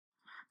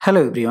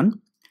Hello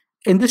everyone.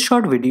 In this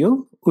short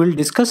video, we will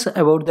discuss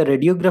about the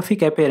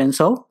radiographic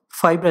appearance of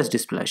fibrous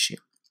dysplasia.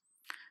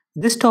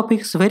 This topic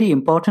is very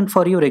important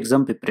for your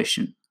exam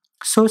preparation,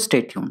 so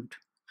stay tuned.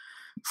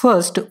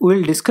 First, we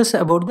will discuss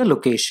about the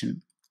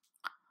location.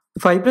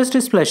 Fibrous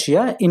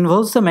dysplasia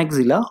involves the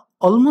maxilla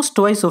almost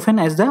twice often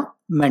as the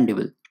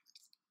mandible.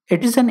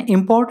 It is an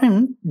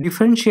important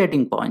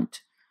differentiating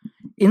point.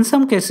 In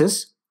some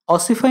cases,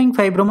 ossifying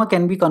fibroma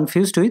can be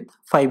confused with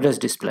fibrous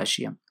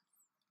dysplasia.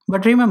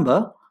 But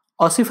remember,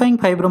 ossifying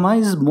fibroma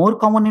is more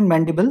common in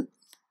mandible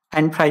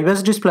and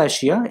fibrous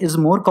dysplasia is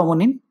more common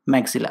in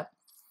maxilla.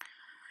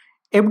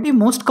 FD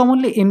most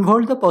commonly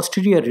involves the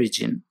posterior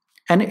region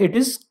and it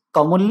is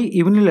commonly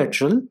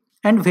unilateral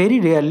and very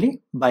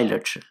rarely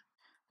bilateral.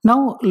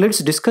 Now let's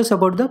discuss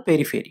about the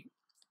periphery.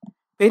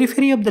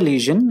 Periphery of the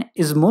lesion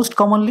is most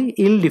commonly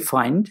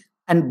ill-defined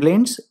and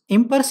blends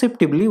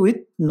imperceptibly with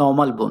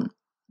normal bone.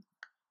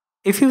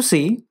 If you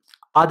see,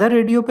 other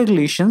radiopaque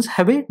lesions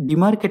have a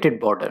demarcated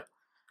border.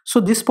 So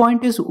this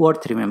point is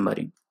worth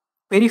remembering.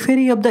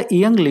 Periphery of the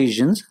young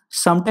lesions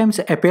sometimes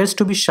appears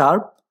to be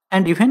sharp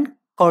and even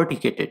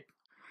corticated.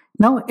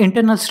 Now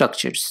internal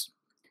structures.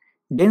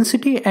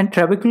 Density and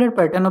trabecular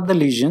pattern of the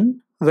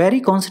lesion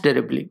vary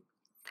considerably.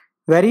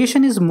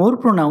 Variation is more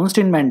pronounced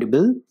in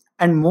mandible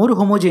and more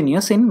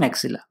homogeneous in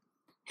maxilla.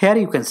 Here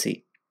you can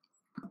see.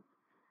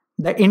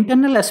 The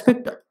internal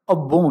aspect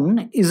of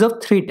bone is of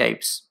three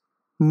types: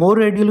 more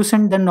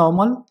radiolucent than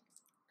normal,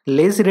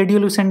 less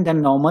radiolucent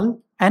than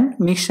normal, and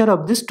mixture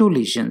of these two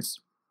lesions.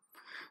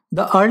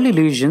 The early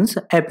lesions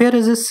appear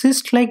as a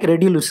cyst-like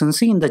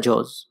radiolucency in the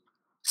jaws.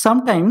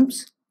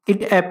 Sometimes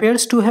it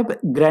appears to have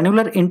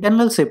granular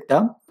internal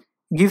septa,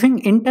 giving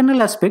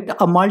internal aspect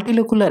a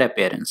multilocular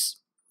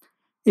appearance.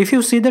 If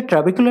you see the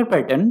trabecular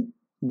pattern,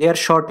 they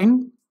are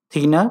shortened,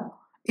 thinner,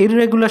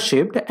 irregular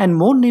shaped, and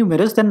more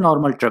numerous than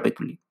normal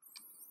trabeculae.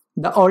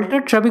 The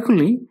altered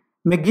trabeculae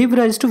may give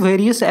rise to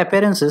various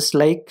appearances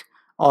like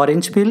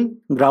orange peel,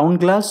 ground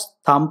glass,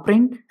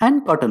 thumbprint,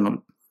 and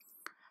cottonwool.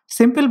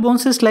 Simple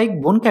bones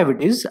like bone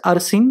cavities are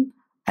seen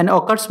and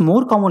occurs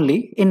more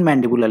commonly in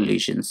mandibular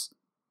lesions.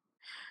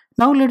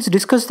 Now let's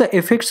discuss the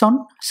effects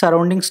on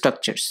surrounding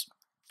structures.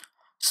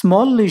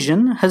 Small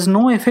lesion has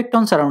no effect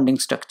on surrounding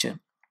structure.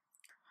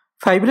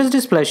 Fibrous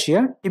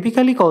dysplasia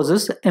typically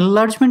causes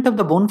enlargement of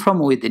the bone from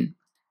within,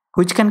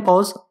 which can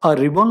cause a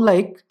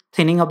ribbon-like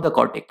thinning of the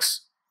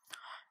cortex.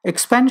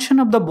 Expansion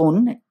of the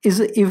bone is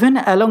even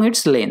along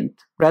its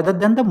length rather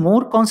than the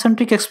more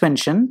concentric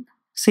expansion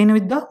seen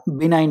with the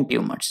benign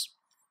tumors.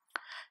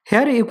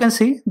 Here you can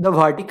see the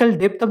vertical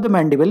depth of the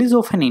mandible is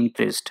often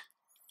increased.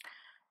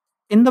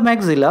 In the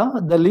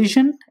maxilla, the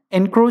lesion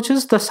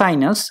encroaches the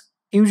sinus,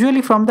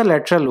 usually from the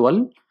lateral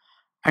wall,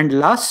 and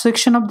last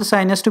section of the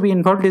sinus to be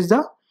involved is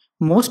the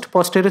most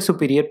posterior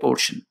superior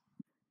portion.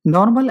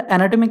 Normal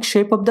anatomic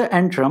shape of the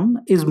antrum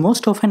is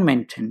most often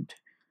maintained,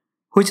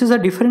 which is a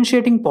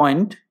differentiating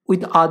point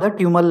with other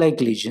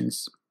tumor-like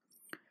lesions.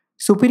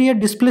 Superior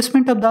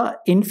displacement of the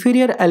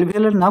inferior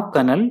alveolar nerve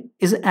canal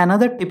is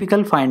another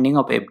typical finding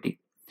of FD.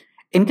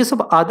 In case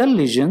of other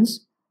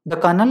lesions, the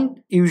canal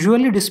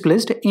usually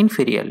displaced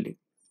inferiorly.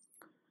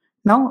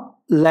 Now,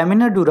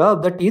 laminar dura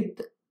of the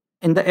teeth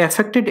in the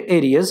affected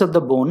areas of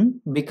the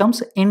bone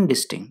becomes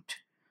indistinct,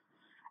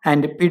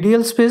 and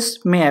pedial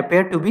space may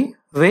appear to be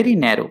very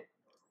narrow.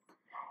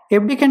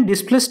 FD can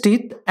displace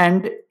teeth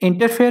and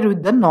interfere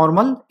with the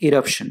normal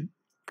eruption.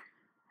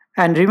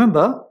 And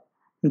remember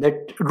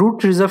that root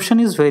resorption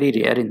is very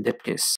rare in that case.